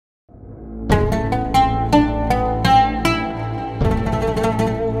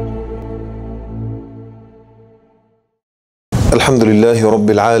الحمد لله رب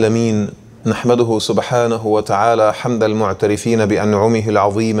العالمين نحمده سبحانه وتعالى حمد المعترفين بأنعمه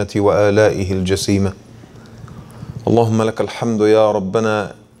العظيمة وآلائه الجسيمة. اللهم لك الحمد يا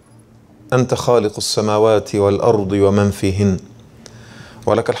ربنا، أنت خالق السماوات والأرض ومن فيهن،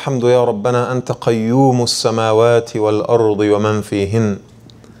 ولك الحمد يا ربنا أنت قيوم السماوات والأرض ومن فيهن،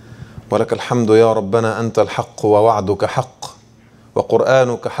 ولك الحمد يا ربنا أنت الحق ووعدك حق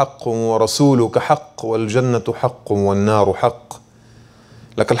وقرآنك حق ورسولك حق والجنة حق والنار حق.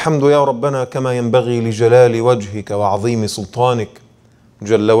 لك الحمد يا ربنا كما ينبغي لجلال وجهك وعظيم سلطانك،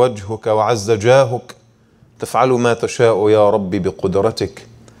 جل وجهك وعز جاهك، تفعل ما تشاء يا رب بقدرتك.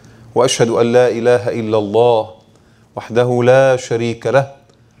 وأشهد أن لا إله إلا الله وحده لا شريك له،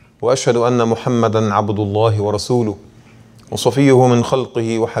 وأشهد أن محمدا عبد الله ورسوله وصفيه من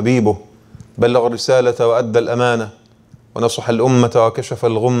خلقه وحبيبه، بلغ الرسالة وأدى الأمانة ونصح الأمة وكشف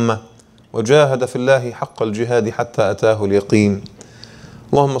الغمة وجاهد في الله حق الجهاد حتى أتاه اليقين.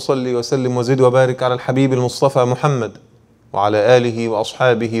 اللهم صل وسلم وزد وبارك على الحبيب المصطفى محمد وعلى آله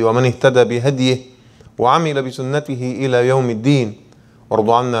وأصحابه ومن اهتدى بهديه وعمل بسنته إلى يوم الدين، وارض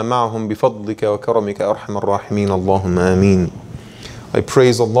عنا معهم بفضلك وكرمك أرحم الراحمين. اللهم آمين. I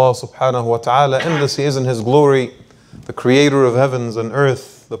praise Allah subhanahu wa ta'ala, endless He is in His glory, the creator of heavens and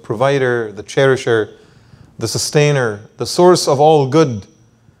earth, the provider, the cherisher, the sustainer, the source of all good.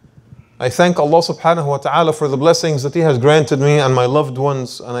 I thank Allah subhanahu wa ta'ala for the blessings that He has granted me and my loved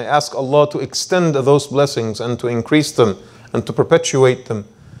ones, and I ask Allah to extend those blessings and to increase them and to perpetuate them.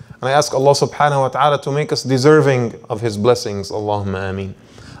 And I ask Allah subhanahu wa ta'ala to make us deserving of His blessings. Allahumma ameen.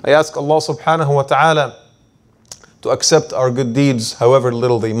 I ask Allah subhanahu wa ta'ala to accept our good deeds, however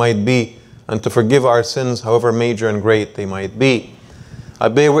little they might be, and to forgive our sins, however major and great they might be. I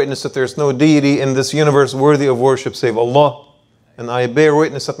bear witness that there is no deity in this universe worthy of worship save Allah. And I bear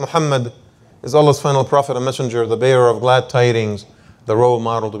witness that Muhammad is Allah's final prophet and messenger, the bearer of glad tidings, the role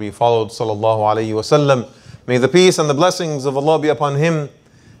model to be followed, sallallahu alayhi wa sallam. May the peace and the blessings of Allah be upon him,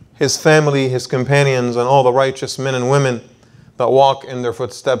 his family, his companions, and all the righteous men and women that walk in their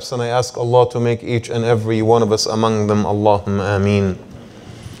footsteps. And I ask Allah to make each and every one of us among them. Allahumma ameen.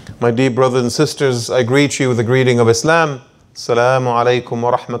 My dear brothers and sisters, I greet you with the greeting of Islam. Assalamu alaikum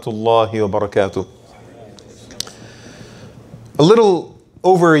wa rahmatullahi wa barakatuh. A little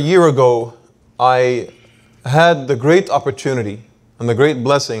over a year ago, I had the great opportunity and the great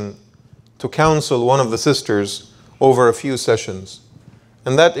blessing to counsel one of the sisters over a few sessions.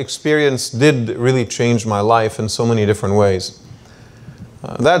 And that experience did really change my life in so many different ways.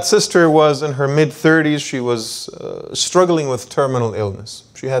 That sister was in her mid-30s. She was struggling with terminal illness.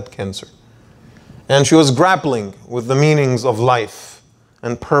 She had cancer. And she was grappling with the meanings of life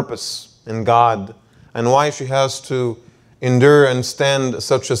and purpose in God and why she has to endure and stand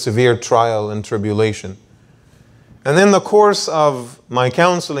such a severe trial and tribulation. And in the course of my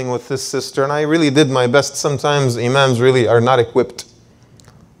counseling with this sister, and I really did my best, sometimes imams really are not equipped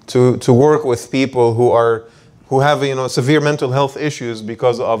to work with people who have severe mental health issues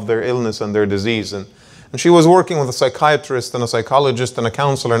because of their illness and their disease. And she was working with a psychiatrist and a psychologist and a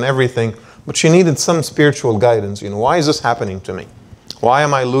counselor and everything, but she needed some spiritual guidance. Why is this happening to me? Why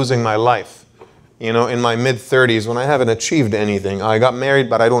am I losing my life? In my mid-30s when I haven't achieved anything. I got married,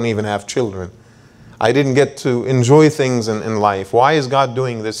 but I don't even have children. I didn't get to enjoy things in life. Why is God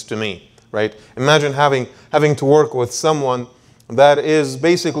doing this to me? Right? Imagine having to work with someone that is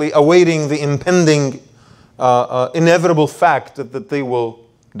basically awaiting the impending inevitable fact that they will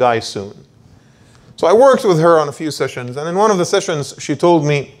die soon. So I worked with her on a few sessions, and in one of the sessions she told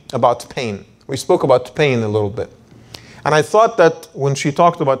me about pain. We spoke about pain a little bit. And I thought that when she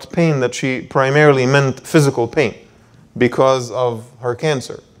talked about pain that she primarily meant physical pain because of her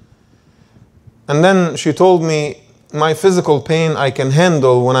cancer. And then she told me, my physical pain I can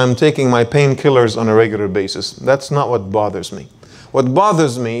handle when I'm taking my painkillers on a regular basis. That's not what bothers me. What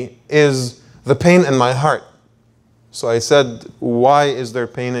bothers me is the pain in my heart. So I said, why is there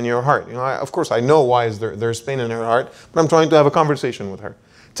pain in your heart? Of course I know why there's pain in her heart, but I'm trying to have a conversation with her.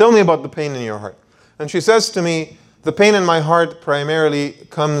 Tell me about the pain in your heart. And she says to me, the pain in my heart primarily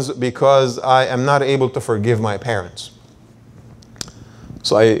comes because I am not able to forgive my parents.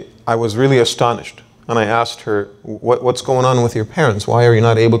 So I was really astonished. And I asked her, what's going on with your parents? Why are you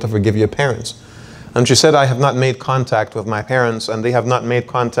not able to forgive your parents? And she said, I have not made contact with my parents, and they have not made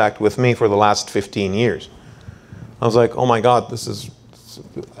contact with me for the last 15 years. I was like, oh my God, this is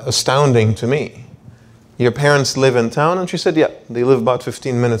astounding to me. Your parents live in town? And she said, yeah, they live about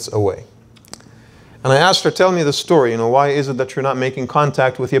 15 minutes away. And I asked her, tell me the story, why is it that you're not making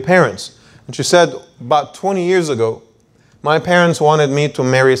contact with your parents? And she said, about 20 years ago, my parents wanted me to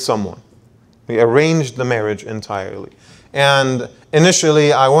marry someone. We arranged the marriage entirely. And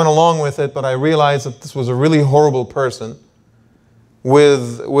initially I went along with it, but I realized that this was a really horrible person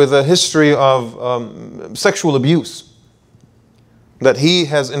with a history of sexual abuse. That he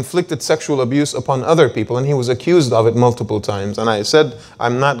has inflicted sexual abuse upon other people, and he was accused of it multiple times. And I said,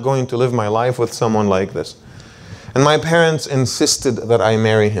 I'm not going to live my life with someone like this. And my parents insisted that I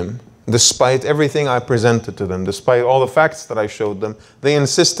marry him. Despite everything I presented to them, despite all the facts that I showed them, they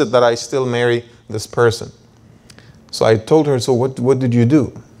insisted that I still marry this person. So I told her, so what did you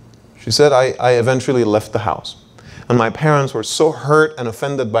do? She said, I eventually left the house. And my parents were so hurt and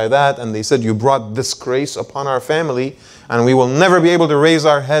offended by that, and they said, you brought disgrace upon our family, and we will never be able to raise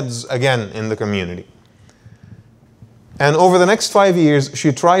our heads again in the community. And over the next 5 years,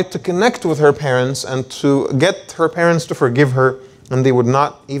 she tried to connect with her parents and to get her parents to forgive her, and they would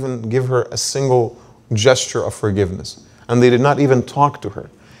not even give her a single gesture of forgiveness. And they did not even talk to her.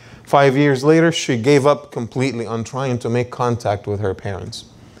 5 years later, she gave up completely on trying to make contact with her parents.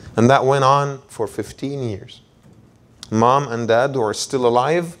 And that went on for 15 years. Mom and dad, who are still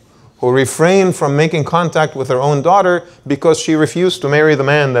alive, who refrained from making contact with their own daughter because she refused to marry the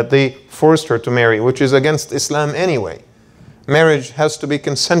man that they forced her to marry, which is against Islam anyway. Marriage has to be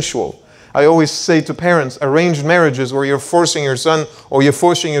consensual. I always say to parents, arranged marriages where you're forcing your son or you're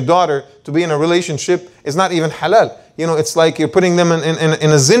forcing your daughter to be in a relationship is not even halal. You know, it's like you're putting them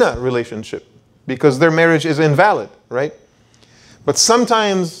in a zina relationship because their marriage is invalid, right? But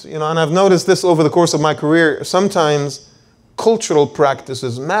sometimes, you know, and I've noticed this over the course of my career, sometimes cultural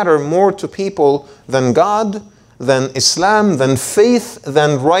practices matter more to people than God, than Islam, than faith,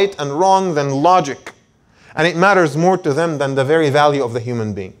 than right and wrong, than logic. And it matters more to them than the very value of the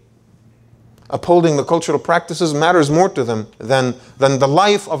human being. Upholding the cultural practices matters more to them than the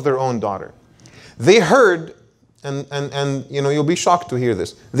life of their own daughter. They heard, and you know, you'll be shocked to hear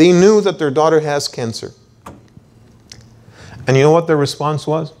this. They knew that their daughter has cancer. And you know what their response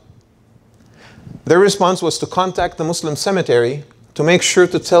was? Their response was to contact the Muslim cemetery to make sure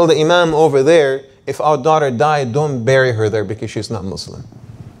to tell the imam over there, if our daughter died, don't bury her there because she's not Muslim.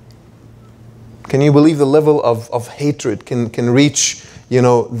 Can you believe the level of hatred can reach, you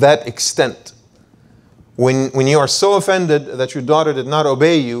know, that extent? When you are so offended that your daughter did not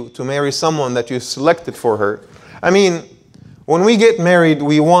obey you to marry someone that you selected for her. I mean, when we get married,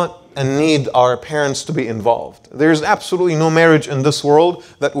 we want and need our parents to be involved. There's absolutely no marriage in this world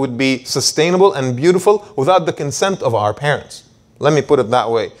that would be sustainable and beautiful without the consent of our parents. Let me put it that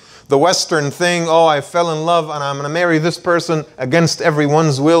way. The Western thing, oh, I fell in love and I'm going to marry this person against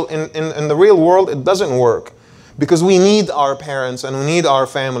everyone's will. In the real world, it doesn't work. Because we need our parents and we need our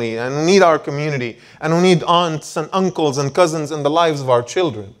family and we need our community and we need aunts and uncles and cousins in the lives of our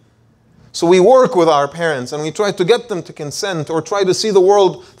children. So we work with our parents and we try to get them to consent or try to see the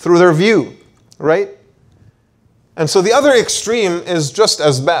world through their view, right? And so the other extreme is just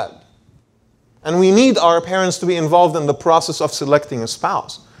as bad. And we need our parents to be involved in the process of selecting a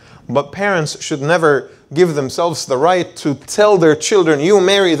spouse. But parents should never give themselves the right to tell their children, you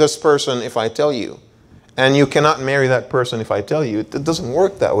marry this person if I tell you. And you cannot marry that person if I tell you. It doesn't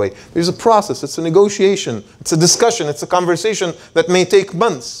work that way. There's a process, it's a negotiation, it's a discussion, it's a conversation that may take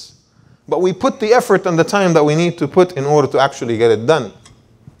months. But we put the effort and the time that we need to put in order to actually get it done.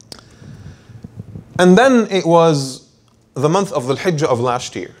 And then it was the month of the Hijaah of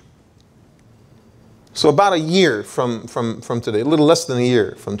last year. So about a year from today, a little less than a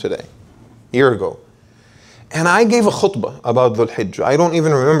year from today, a year ago. And I gave a khutbah about Dhul Hijjah. I don't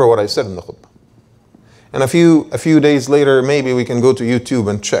even remember what I said in the khutbah. And a few days later, maybe we can go to YouTube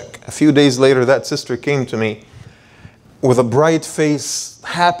and check. A few days later, that sister came to me with a bright face,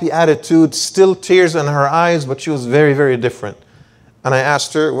 happy attitude, still tears in her eyes, but she was very, very different. And I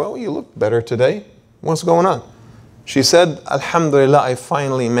asked her, well, you look better today. What's going on? She said, Alhamdulillah, I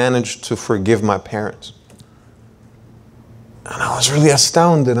finally managed to forgive my parents. And I was really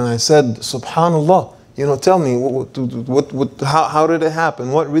astounded. And I said, Subhanallah, you know, tell me, how did it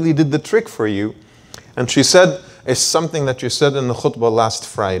happen? What really did the trick for you? And she said, it's something that you said in the khutbah last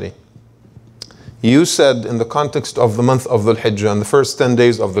Friday. You said in the context of the month of Dhul Hijjah and the first 10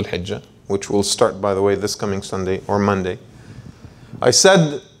 days of Dhul Hijjah, which will start, by the way, this coming Sunday or Monday. I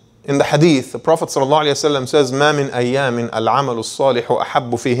said in the hadith, the Prophet ﷺ says, مَا مِنْ أَيَّامٍ الْعَمَلُ الصَّالِحُ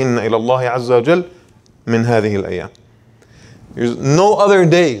أَحَبُّ فِيهِنَّ إِلَى اللَّهِ عَزَّ وَجَلَّ مِنْ هَذِهِ الْأَيَّامِ. There's no other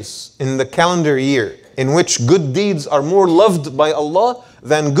days in the calendar year in which good deeds are more loved by Allah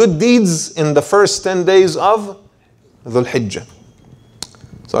than good deeds in the first 10 days of Dhul Hijjah.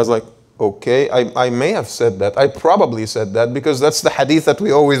 So I was like, okay, I may have said that. I probably said that because that's the hadith that we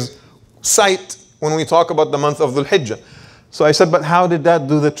always cite when we talk about the month of Dhul Hijjah. So I said, but how did that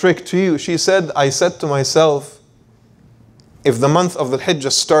do the trick to you? She said, I said to myself, if the month of the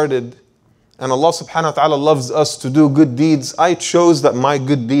Hijjah started and Allah subhanahu wa ta'ala loves us to do good deeds, I chose that my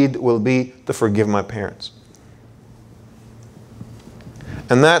good deed will be to forgive my parents.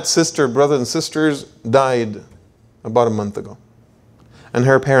 And that sister, brothers and sisters, died about a month ago. And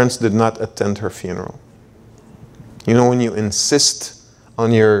her parents did not attend her funeral. You know, when you insist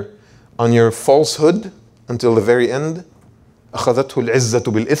on your falsehood until the very end, أخذته العزة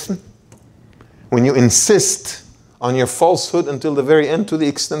بالإثم. When you insist on your falsehood until the very end, to the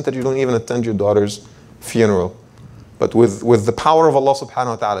extent that you don't even attend your daughter's funeral. But with the power of Allah subhanahu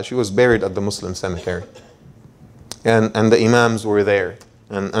wa ta'ala, she was buried at the Muslim cemetery. And the imams were there.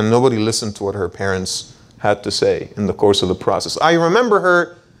 And nobody listened to what her parents had to say in the course of the process. I remember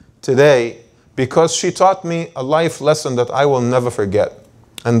her today because she taught me a life lesson that I will never forget.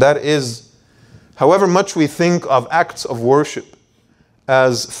 And that is, however much we think of acts of worship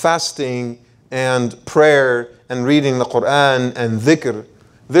as fasting and prayer and reading the Quran and dhikr,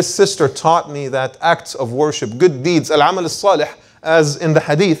 this sister taught me that acts of worship, good deeds, al-amal al-salih, as in the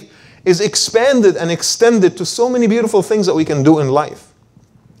hadith, is expanded and extended to so many beautiful things that we can do in life,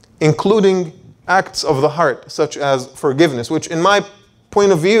 including acts of the heart, such as forgiveness, which in my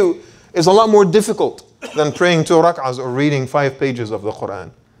point of view is a lot more difficult than praying 2 rak'ahs or reading 5 pages of the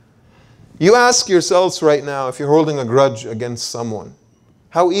Quran. You ask yourselves right now, if you're holding a grudge against someone,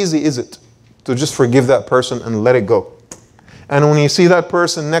 how easy is it to just forgive that person and let it go? And when you see that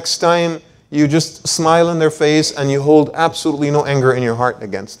person next time, you just smile in their face and you hold absolutely no anger in your heart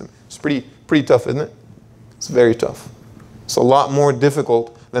against them. It's pretty tough, isn't it? It's very tough. It's a lot more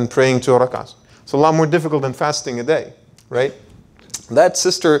difficult than praying 2 rak'ahs. It's a lot more difficult than fasting a day, right? That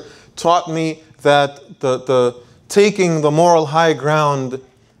sister taught me that the taking the moral high ground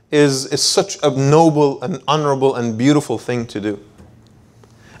is such a noble and honorable and beautiful thing to do.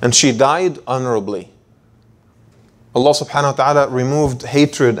 And she died honorably. Allah subhanahu wa ta'ala removed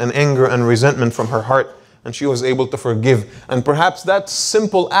hatred and anger and resentment from her heart, and she was able to forgive. And perhaps that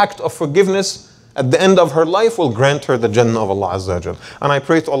simple act of forgiveness at the end of her life will grant her the Jannah of Allah Azza wa Jal. And I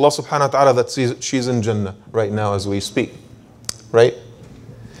pray to Allah subhanahu wa ta'ala that she's in Jannah right now as we speak. Right?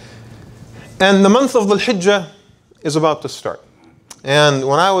 And the month of Dhul Hijjah is about to start. And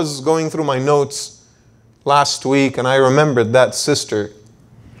when I was going through my notes last week and I remembered that sister,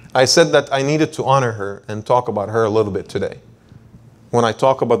 I said that I needed to honor her and talk about her a little bit today. When I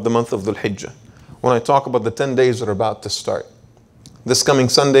talk about the month of Dhul Hijjah, when I talk about the 10 days that are about to start. This coming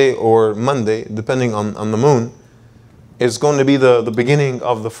Sunday or Monday, depending on the moon, is going to be the beginning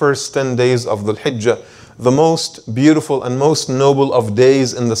of the first 10 days of Dhul Hijjah, the most beautiful and most noble of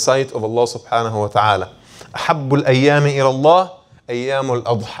days in the sight of Allah subhanahu wa ta'ala. أحب الأيام إلى الله أيام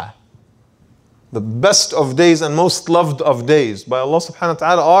الأضحى. The best of days and most loved of days by Allah subhanahu wa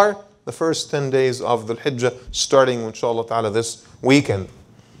ta'ala are the first 10 days of Dhul Hijjah, starting inshallah ta'ala this weekend.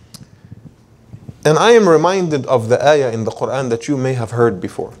 And I am reminded of the ayah in the Quran that you may have heard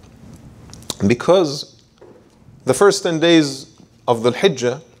before. Because the first 10 days of Dhul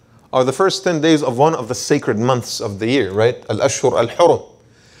Hijjah are the first 10 days of one of the sacred months of the year, right? Al-Ashhur al-Hurum.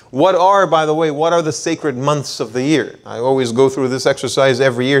 What are the sacred months of the year? I always go through this exercise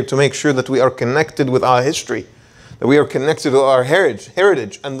every year to make sure that we are connected with our history, that we are connected with our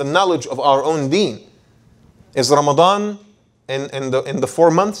heritage and the knowledge of our own deen. Is Ramadan in the 4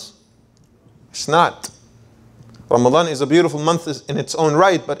 months? It's not. Ramadan is a beautiful month in its own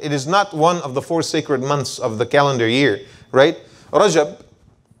right, but it is not one of the 4 sacred months of the calendar year, right? Rajab,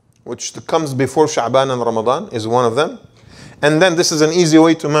 which comes before Sha'ban and Ramadan, is one of them. And then this is an easy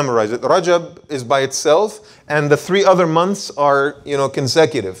way to memorize it. Rajab is by itself, and the 3 other months are,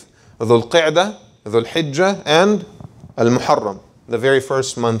 consecutive. Dhul Qa'dah, Dhul Hijjah, and Al-Muharram, the very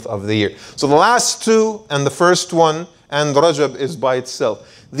first month of the year. So the last 2 and the first one and Rajab is by itself.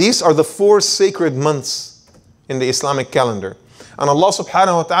 These are the 4 sacred months in the Islamic calendar. And Allah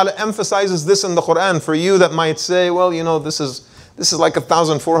subhanahu wa ta'ala emphasizes this in the Quran for you that might say, well, this is like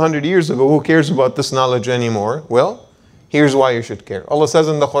 1,400 years ago. Who cares about this knowledge anymore? Well, here's why you should care. Allah says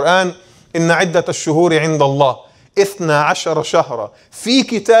in the Quran, إِنَّ عِدَّةَ الشُّهُورِ عِنْدَ اللَّهِ 12 شهرا في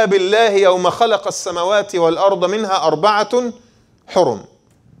كتاب الله يوم خلق السماوات والأرض منها 4 حرم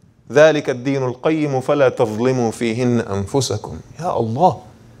ذلك الدين القيم فلا تظلموا فيهن أنفسكم. Ya Allah,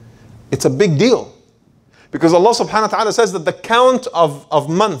 it's a big deal. Because Allah subhanahu wa ta'ala says that the count of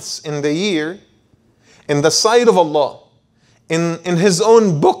months in the year, in the sight of Allah, in His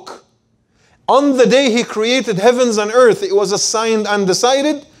own book, on the day He created heavens and earth, it was assigned and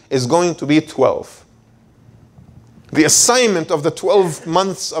decided, is going to be 12. The assignment of the 12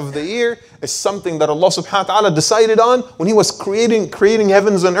 months of the year is something that Allah subhanahu wa ta'ala decided on when He was creating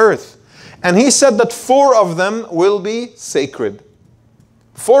heavens and earth. And he said that 4 of them will be sacred.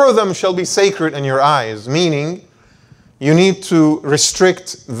 4 of them shall be sacred in your eyes, meaning you need to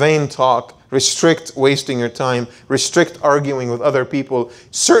restrict vain talk, restrict wasting your time, restrict arguing with other people,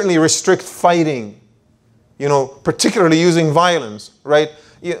 certainly restrict fighting, particularly using violence, right?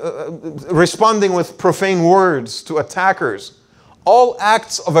 Responding with profane words to attackers. All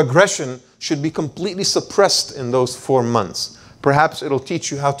acts of aggression should be completely suppressed in those 4 months. Perhaps it'll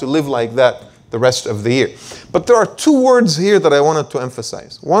teach you how to live like that the rest of the year. But there are 2 words here that I wanted to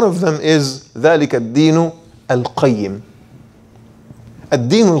emphasize. One of them is ذَلِكَ الدِّينُ الْقَيِّمُ.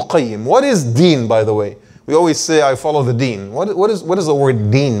 الدِّينُ الْقَيِّمُ. What is deen, by the way? We always say, I follow the deen. What does the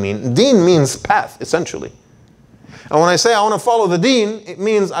word deen mean? Deen means path, essentially. And when I say I want to follow the deen, it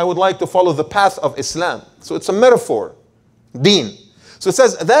means I would like to follow the path of Islam. So it's a metaphor. Deen. So it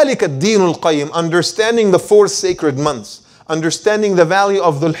says, ذَلِكَ الدِّينُ الْقَيِّمُ. Understanding the 4 sacred months. Understanding the value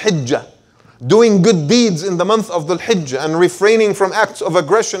of Dhul Hijjah. Doing good deeds in the month of Dhul Hijjah and refraining from acts of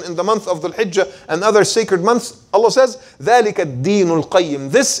aggression in the month of Dhul Hijjah and other sacred months. Allah says, ذَلِكَ الدِّينُ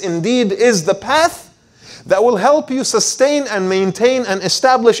الْقَيِّمُ. This indeed is the path that will help you sustain and maintain and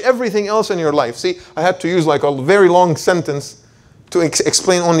establish everything else in your life. See, I had to use like a very long sentence to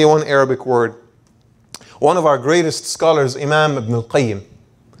explain only one Arabic word. One of our greatest scholars, Imam Ibn al-Qayyim.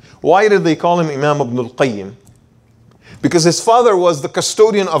 Why did they call him Imam Ibn al-Qayyim? Because his father was the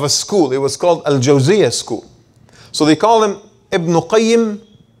custodian of a school. It was called Al-Jawziyah school. So they call him Ibn Qayyim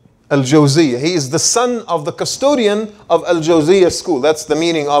Al-Jawziyah. He is the son of the custodian of Al-Jawziyah school. That's the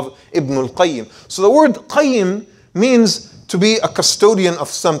meaning of Ibn al-Qayyim. So the word Qayyim means to be a custodian of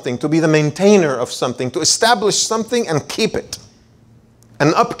something, to be the maintainer of something, to establish something and keep it,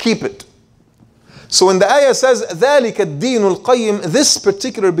 and upkeep it. So when the ayah says, ذَلِكَ الدِّينُ الْقَيِّمُ, this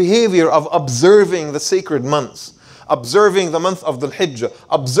particular behavior of observing the sacred months, observing the month of Dhul Hijjah,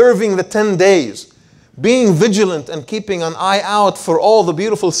 observing the 10 days, being vigilant and keeping an eye out for all the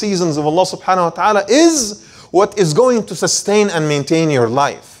beautiful seasons of Allah subhanahu wa ta'ala is what is going to sustain and maintain your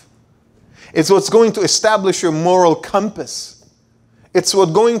life. It's what's going to establish your moral compass. It's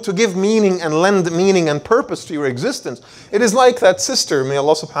what's going to give meaning and lend meaning and purpose to your existence. It is like that sister, may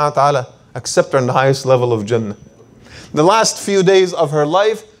Allah subhanahu wa ta'ala accept her in the highest level of Jannah. The last few days of her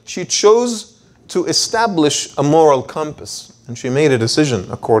life, she chose to establish a moral compass, and she made a decision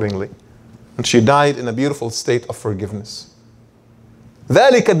accordingly, and she died in a beautiful state of forgiveness.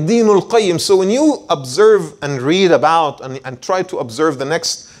 ذَلِكَ الدِّينُ الْقَيِّمُ. So when you observe and read about and try to observe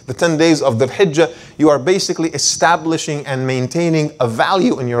the 10 days of the Hijjah, you are basically establishing and maintaining a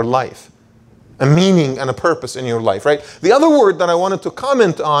value in your life, a meaning and a purpose in your life, right? The other word that I wanted to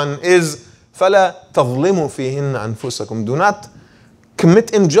comment on is فَلَا تَظْلِمُوا فِيهِنَّ أَنفُسَكُمْ. Do not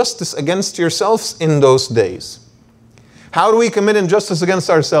commit injustice against yourselves in those days. How do we commit injustice against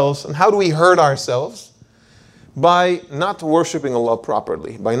ourselves and how do we hurt ourselves? By not worshiping Allah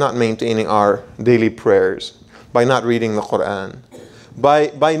properly, by not maintaining our daily prayers, by not reading the Quran,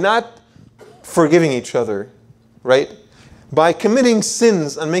 by not forgiving each other, right? By committing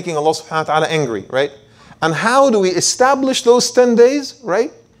sins and making Allah subhanahu wa ta'ala angry, right? And how do we establish those 10 days,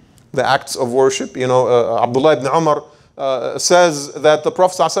 right? The acts of worship. Abdullah ibn Umar says that the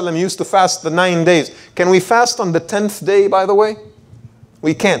Prophet ﷺ used to fast the 9 days. Can we fast on the 10th day, by the way?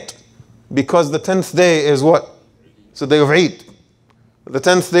 We can't. Because the 10th day is what? It's the day of Eid. The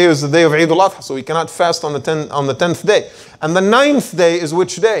 10th day is the day of Eid al-Adha. So we cannot fast on the 10th day. And the 9th day is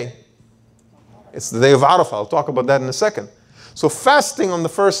which day? It's the day of Arafah. I'll talk about that in a second. So fasting on the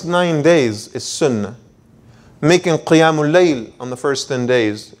first 9 days is sunnah. Making qiyamul layl on the first 10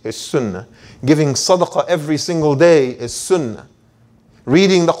 days is sunnah. Giving sadaqah every single day is sunnah.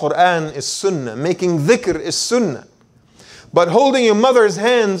 Reading the Quran is sunnah. Making dhikr is sunnah. But holding your mother's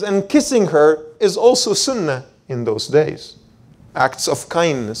hands and kissing her is also sunnah in those days. Acts of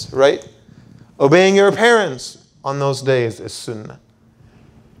kindness, right? Obeying your parents on those days is sunnah.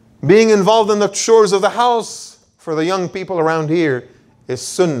 Being involved in the chores of the house for the young people around here is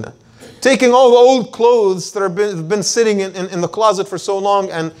sunnah. Taking all the old clothes that have been sitting in the closet for so long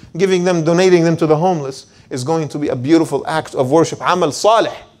and donating them to the homeless is going to be a beautiful act of worship. Amal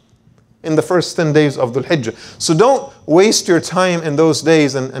salih in the first 10 days of Dhul Hijjah. So don't waste your time in those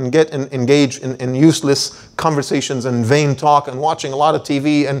days and get engaged in useless conversations and vain talk and watching a lot of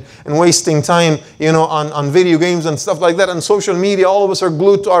TV and wasting time, on video games and stuff like that. And social media, all of us are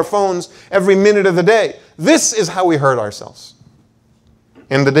glued to our phones every minute of the day. This is how we hurt ourselves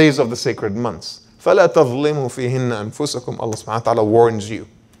in the days of the sacred months. فَلَا تَظْلِمُوا فِيهِنَّ أَنفُسَكُمْ. Allah subhanahu wa ta'ala warns you.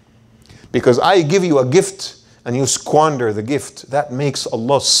 Because I give you a gift and you squander the gift, that makes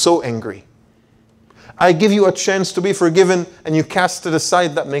Allah so angry. I give you a chance to be forgiven and you cast it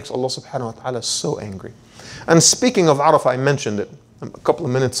aside. That makes Allah subhanahu wa ta'ala so angry. And speaking of Arafah, I mentioned it a couple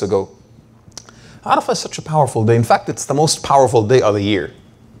of minutes ago. Arafah is such a powerful day. In fact, it's the most powerful day of the year.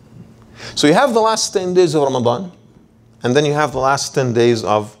 So you have the last 10 days of Ramadan, and then you have the last 10 days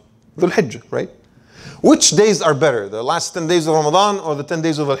of Dhul Hijjah, right? Which days are better, the last 10 days of Ramadan or the 10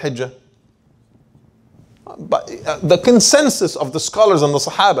 days of Dhul Hijjah? But the consensus of the scholars and the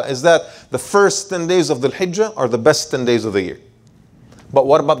Sahaba is that the first 10 days of Dhul Hijjah are the best 10 days of the year. But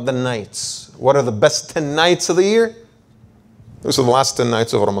what about the nights? What are the best 10 nights of the year? Those are the last 10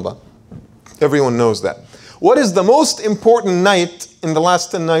 nights of Ramadan. Everyone knows that. What is the most important night in the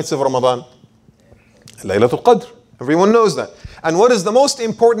last 10 nights of Ramadan? Laylatul Qadr. Everyone knows that. And what is the most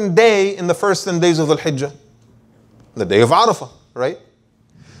important day in the first 10 days of Dhul Hijjah? The day of Arafah, right?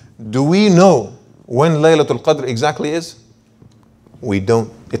 Do we know when Laylatul Qadr exactly is? We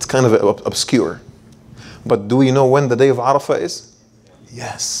don't. It's kind of obscure. But do we know when the day of Arafah is?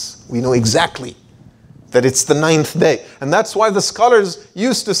 Yes, we know exactly that it's the 9th day. And that's why the scholars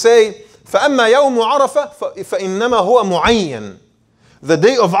used to say, فَأَمَّا يَوْمُ عَرَفَةَ فَإِنَّمَا هُوَ مُعَيَّن. The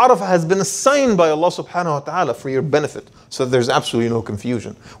day of Arafah has been assigned by Allah subhanahu wa ta'ala for your benefit, so that there's absolutely no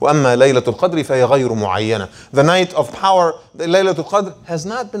confusion. وَأَمَّا لَيْلَةُ الْقَدْرِ فَهِيَ غَيْرُ مُعَيَّنَةٍ. The night of power, the Laylatul Qadr, has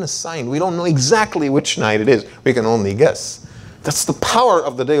not been assigned. We don't know exactly which night it is. We can only guess. That's the power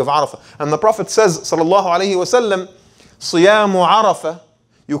of the day of Arafah. And the Prophet says, sallallahu alayhi wa sallam, صِيَامُ عَرَفَةٍ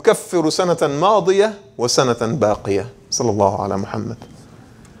يُكَفِّرُ سَنَةً مَاضِيَةً وَسَنَةً بَاقِيَةً. Sallallahu ala Muhammad.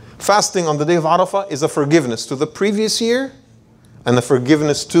 Fasting on the day of Arafah is a forgiveness to the previous year and a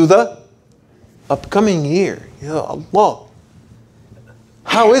forgiveness to the upcoming year. Ya Allah.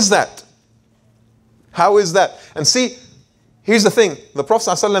 How is that? How is that? And see, here's the thing. The Prophet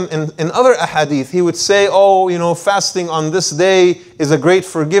ﷺ in other ahadith, he would say, oh, you know, fasting on this day is a great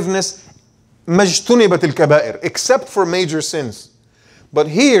forgiveness. مَجْتُنِبَتِ الْكَبَائِرِ, except for major sins. But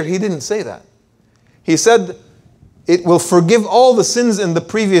here, he didn't say that. He said, it will forgive all the sins in the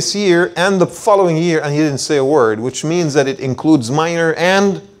previous year and the following year, and he didn't say a word, which means that it includes minor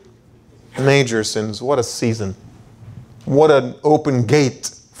and major sins. What a season. What an open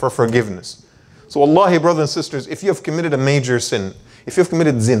gate for forgiveness. So wallahi, brothers and sisters, if you have committed a major sin, if you have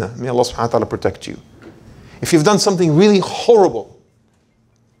committed zina, may Allah subhanahu wa ta'ala protect you. If you've done something really horrible,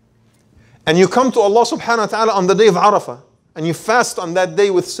 and you come to Allah subhanahu wa ta'ala on the day of Arafah, and you fast on that day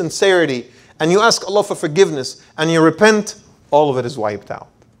with sincerity, and you ask Allah for forgiveness, and you repent, all of it is wiped out.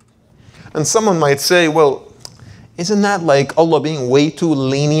 And someone might say, well, isn't that like Allah being way too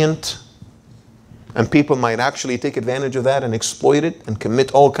lenient? And people might actually take advantage of that and exploit it and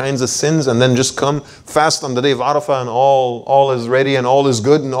commit all kinds of sins and then just come fast on the day of Arafah and all is ready and all is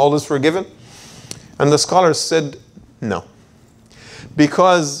good and all is forgiven? And the scholars said, no.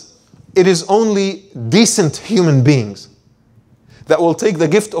 Because it is only decent human beings that will take the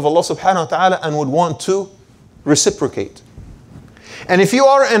gift of Allah subhanahu wa ta'ala and would want to reciprocate. And if you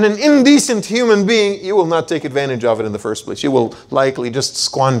are an indecent human being, you will not take advantage of it in the first place. You will likely just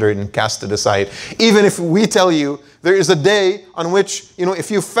squander it and cast it aside. Even if we tell you there is a day on which, you know,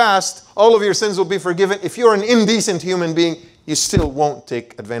 if you fast, all of your sins will be forgiven. If you're an indecent human being, you still won't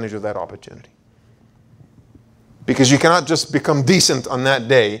take advantage of that opportunity. Because you cannot just become decent on that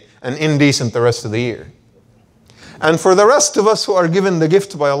day and indecent the rest of the year. And for the rest of us who are given the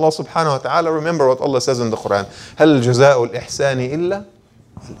gift by Allah subhanahu wa ta'ala, remember what Allah says in the Quran. هَلْ جَزَاءُ الْإِحْسَانِ إِلَّا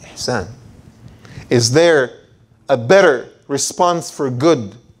الْإِحْسَانِ. Is there a better response for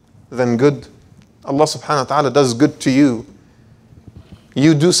good than good? Allah subhanahu wa ta'ala does good to you.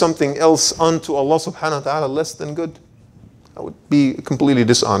 You do something else unto Allah subhanahu wa ta'ala less than good. That would be completely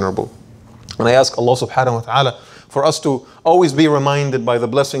dishonorable. And I ask Allah subhanahu wa ta'ala for us to always be reminded by the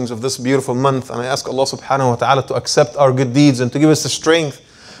blessings of this beautiful month. And I ask Allah subhanahu wa ta'ala to accept our good deeds and to give us the strength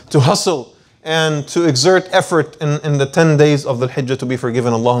to hustle and to exert effort in the 10 days of the Hijjah to be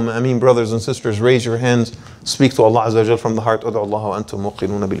forgiven. Allahumma ameen. Brothers and sisters, raise your hands. Speak to Allah Azza wa Jal from the heart. Ud'u Allah wa antum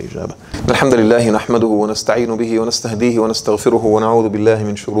muqinuna bil ijaba. Alhamdulillahi nahmaduhu wa nasta'inu bihi wa nastahdihi wa nastaghfiruhu wa na'udhu billahi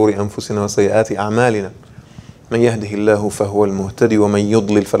min shururi anfusina wa sayyiati a'malina. من يهده الله فهو المهتدي ومن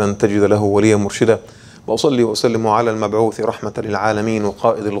يضلل فلن تجد له وليا مرشدا. وأصلي وأسلم على المبعوث رحمة للعالمين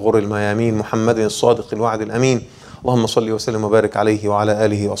وقائد الغر الميامين محمد الصادق الوعد الأمين. اللهم صل وسلم وبارك عليه وعلى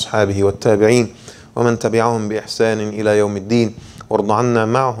آله وأصحابه والتابعين ومن تبعهم بإحسان إلى يوم الدين وارض عنا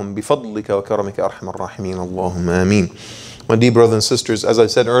معهم بفضلك وكرمك أرحم الراحمين اللهم آمين. My dear brothers and sisters, as I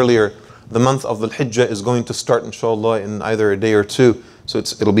said earlier, the month of the Hijjah is going to start inshallah in either a day or two. So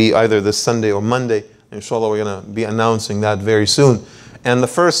it'll be either this Sunday or Monday. Inshallah, we're going to be announcing that very soon. And the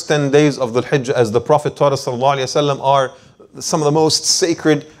first 10 days of the Hijjah, as the Prophet taught us sallallahu alaihi wasallam, are some of the most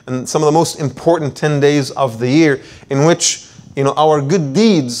sacred and some of the most important 10 days of the year, in which our good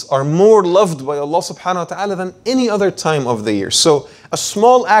deeds are more loved by Allah subhanahu wa ta'ala than any other time of the year. So a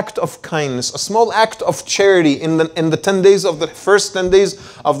small act of kindness, a small act of charity in the 10 days of the first 10 days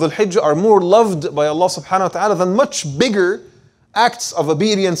of the Hijjah are more loved by Allah subhanahu wa ta'ala than much bigger acts of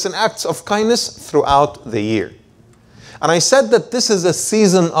obedience and acts of kindness throughout the year. And I said that this is a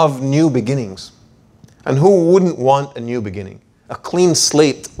season of new beginnings. And who wouldn't want a new beginning? A clean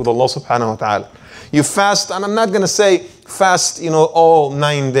slate with Allah subhanahu wa ta'ala. You fast, and I'm not going to say fast, all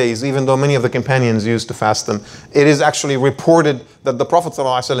 9 days, even though many of the companions used to fast them. It is actually reported that the Prophet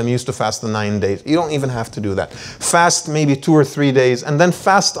ﷺ used to fast the 9 days. You don't even have to do that. Fast maybe 2 or 3 days, and then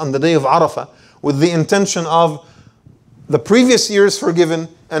fast on the day of Arafah with the intention of the previous year is forgiven,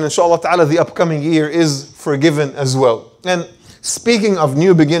 and inshallah ta'ala the upcoming year is forgiven as well. And speaking of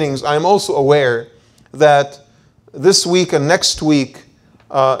new beginnings, I am also aware that this week and next week,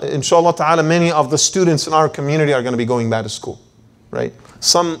 inshallah ta'ala, many of the students in our community are going to be going back to school, right?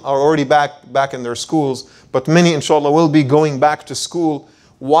 Some are already back in their schools, but many inshallah will be going back to school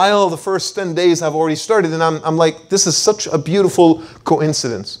while the first 10 days have already started. And I'm like, this is such a beautiful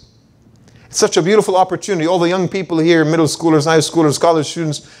coincidence. It's such a beautiful opportunity. All the young people here, middle schoolers, high schoolers, college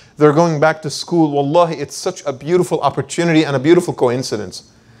students, they're going back to school. Wallahi, it's such a beautiful opportunity and a beautiful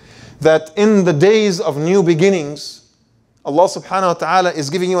coincidence that in the days of new beginnings, Allah subhanahu wa ta'ala is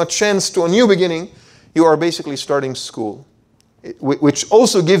giving you a chance to a new beginning. You are basically starting school, which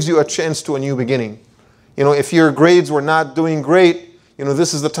also gives you a chance to a new beginning. If your grades were not doing great,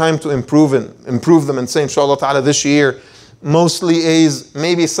 this is the time to improve them and say, inshallah ta'ala, this year, mostly A's,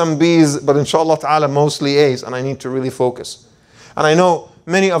 maybe some B's, but inshallah ta'ala, mostly A's, and I need to really focus. And I know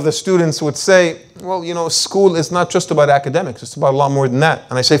many of the students would say, well, school is not just about academics, it's about a lot more than that.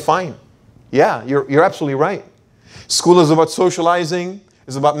 And I say, fine. Yeah, you're absolutely right. School is about socializing,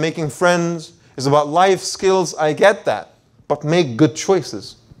 is about making friends, is about life skills. I get that. But make good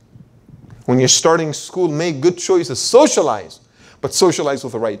choices. When you're starting school, make good choices. Socialize, but socialize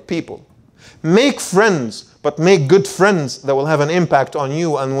with the right people. Make friends, but make good friends that will have an impact on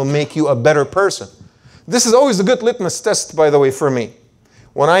you and will make you a better person. This is always a good litmus test, by the way, for me.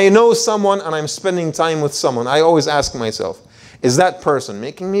 When I know someone and I'm spending time with someone, I always ask myself, is that person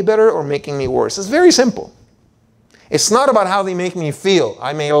making me better or making me worse? It's very simple. It's not about how they make me feel.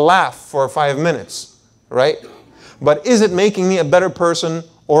 I may laugh for 5 minutes, right? But is it making me a better person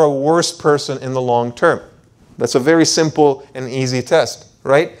or a worse person in the long term? That's a very simple and easy test,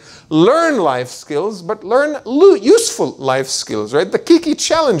 right? Learn life skills, but learn useful life skills, right? The Kiki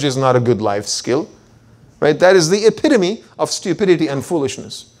challenge is not a good life skill, right? That is the epitome of stupidity and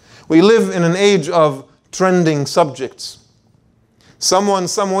foolishness. We live in an age of trending subjects. Someone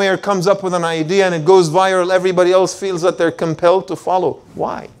somewhere comes up with an idea and it goes viral. Everybody else feels that they're compelled to follow.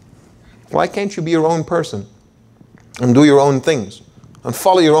 Why? Why can't you be your own person and do your own things and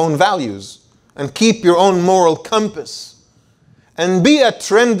follow your own values and keep your own moral compass and be a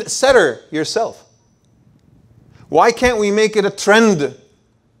trend setter yourself? Why can't we make it a trend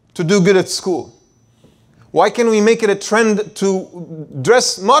to do good at school? Why can't we make it a trend to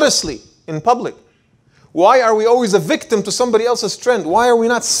dress modestly in public? Why are we always a victim to somebody else's trend? Why are we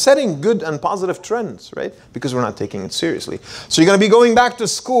not setting good and positive trends, right? Because we're not taking it seriously. So you're going to be going back to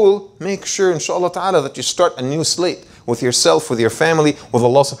school. Make sure, inshallah ta'ala, that you start a new slate with yourself, with your family, with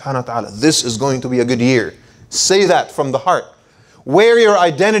Allah subhanahu wa ta'ala. This is going to be a good year. Say that from the heart. Wear your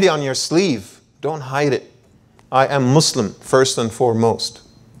identity on your sleeve. Don't hide it. I am Muslim first and foremost.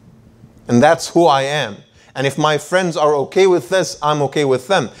 And that's who I am. And if my friends are okay with this, I'm okay with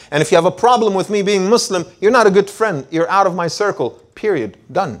them. And if you have a problem with me being Muslim, you're not a good friend. You're out of my circle. Period.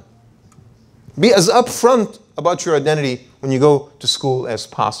 Done. Be as upfront about your identity when you go to school as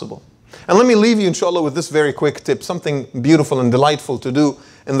possible. And let me leave you, inshallah, with this very quick tip. Something beautiful and delightful to do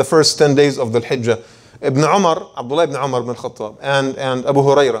in the first 10 days of the Hijjah. Abdullah ibn Umar ibn Khattab and Abu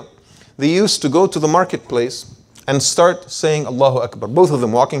Hurairah, they used to go to the marketplace and start saying Allahu Akbar. Both of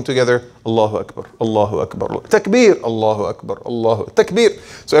them walking together, Allahu Akbar, Allahu Akbar, Takbir, Allahu Akbar, Allahu Takbir.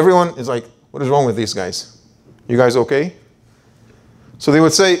 So everyone is like, what is wrong with these guys? You guys okay? So they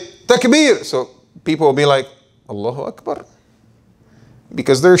would say, Takbir. So people will be like, Allahu Akbar.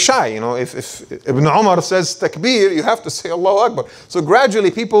 Because they're shy, if Ibn Umar says Takbir, you have to say Allahu Akbar. So gradually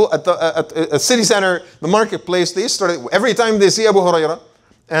people at the city center, the marketplace, they started, every time they see Abu Hurairah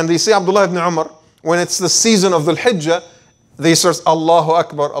and they see Abdullah ibn Umar, when it's the season of the Hijjah, they start Allahu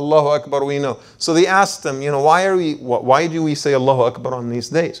Akbar, we know. So they asked him, why do we say Allahu Akbar on these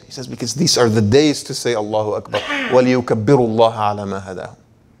days? He says, because these are the days to say Allahu Akbar. وَلِيُكَبِّرُ اللَّهَ عَلَى مَا هَدَاهُمْ.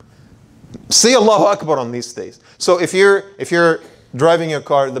 Say Allahu Akbar on these days. So if you're driving your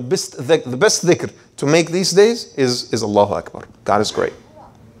car, the best dhikr to make these days is Allahu Akbar. God is great.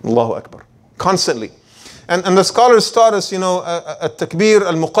 Allahu Akbar. Constantly. And the scholars taught us, at-takbir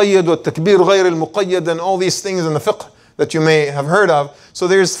al-muqayyad wa at-takbir ghayr al-muqayyad and all these things in the fiqh that you may have heard of. So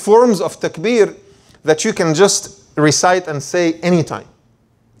there's forms of takbir that you can just recite and say anytime.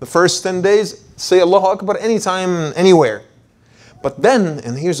 The first 10 days, say Allahu Akbar anytime, anywhere. But then,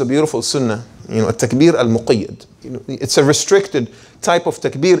 and here's a beautiful sunnah, at-takbir al-muqayyad. It's a restricted type of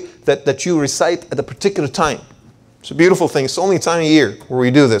takbir that you recite at a particular time. It's a beautiful thing. It's the only time a year where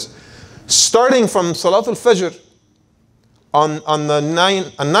we do this. Starting from Salat al-Fajr on the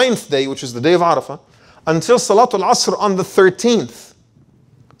ninth day, which is the day of Arafah, until Salat al-Asr on the 13th.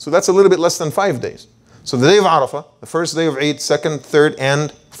 So that's a little bit less than 5 days. So the day of Arafah, the first day of Eid, second, third,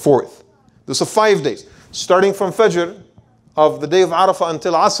 and fourth. Those are 5 days. Starting from Fajr of the day of Arafah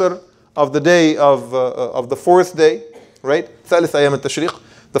until Asr of the day of the fourth day, right? ثالث أيام التشريق.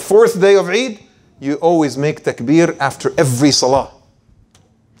 The fourth day of Eid, you always make takbir after every salah.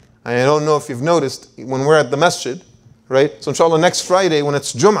 I don't know if you've noticed when we're at the masjid, right? So inshallah next Friday when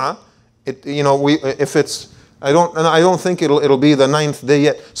it's Jum'ah, I don't think it'll be the 9th day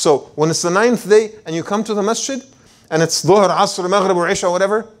yet. So when it's the 9th day and you come to the masjid and it's Dhuhr, Asr, Maghrib or Isha,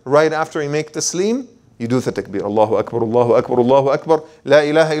 whatever, right after you make taslim, you do the takbir. Allahu Akbar, Allahu Akbar, Allahu Akbar, La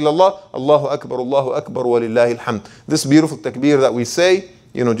ilaha illallah, Allahu Akbar, Allahu Akbar, wa lillahi alhamd. This beautiful takbir that we say,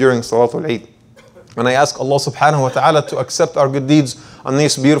 during Salatul Eid. And I ask Allah subhanahu wa ta'ala to accept our good deeds on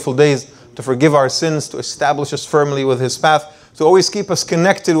these beautiful days, to forgive our sins, to establish us firmly with His path, to always keep us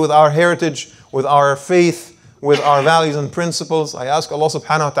connected with our heritage, with our faith, with our values and principles. I ask Allah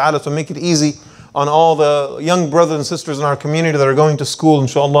subhanahu wa ta'ala to make it easy on all the young brothers and sisters in our community that are going to school,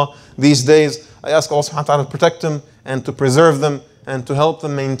 inshallah, these days. I ask Allah subhanahu wa ta'ala to protect them and to preserve them and to help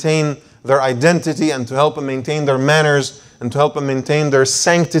them maintain their identity and to help them maintain their manners and to help them maintain their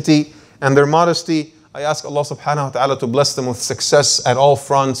sanctity and their modesty. I ask Allah subhanahu wa ta'ala to bless them with success at all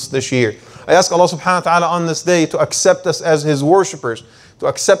fronts this year. I ask Allah subhanahu wa ta'ala on this day to accept us as His worshippers, to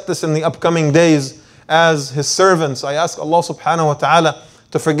accept us in the upcoming days as His servants. I ask Allah subhanahu wa ta'ala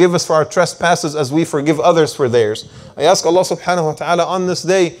to forgive us for our trespasses as we forgive others for theirs. I ask Allah subhanahu wa ta'ala on this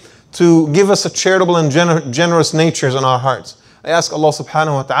day to give us a charitable and generous natures in our hearts. I ask Allah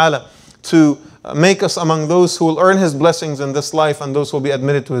subhanahu wa ta'ala to make us among those who will earn His blessings in this life and those who will be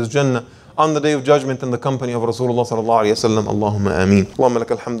admitted to His Jannah on the day of judgment in the company of Rasulullah sallallahu alayhi wa sallam. Allahumma ameen. Allahumma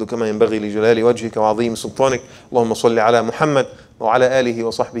laka alhamdu kama yanbaghi li jalali wajhika wa azim sultanik. Allahumma salli ala Muhammad وعلى آله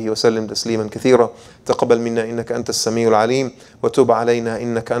وصحبه وسلم تسليما كثيرا. تقبل منا إنك أنت السميع العليم وتب علينا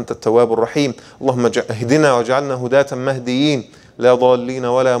إنك أنت التواب الرحيم. اللهم اهدنا واجعلنا هداة مهديين لا ضالين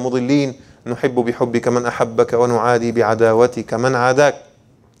ولا مضلين. نحب بحبك من أحبك ونعادي بعداوتك من عاداك.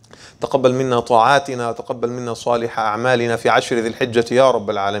 تقبل منا طاعاتنا وتقبل منا صالح أعمالنا في عشر ذي الحجة يا رب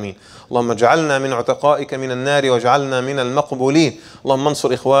العالمين. اللهم اجعلنا من عتقائك من النار واجعلنا من المقبولين. اللهم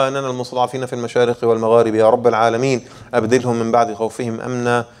انصر إخواننا المستضعفين في المشارق والمغارب يا رب العالمين. أبدلهم من بعد خوفهم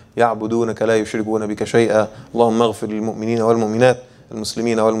أمنا يعبدونك لا يشركون بك شيئا. اللهم اغفر للمؤمنين والمؤمنات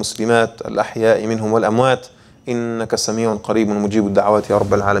المسلمين والمسلمات الأحياء منهم والأموات إنك سميع قريب مجيب الدعوات يا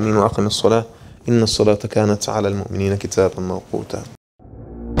رب العالمين. وأقم الصلاة إن الصلاة كانت على المؤمنين كتابا موقوتا.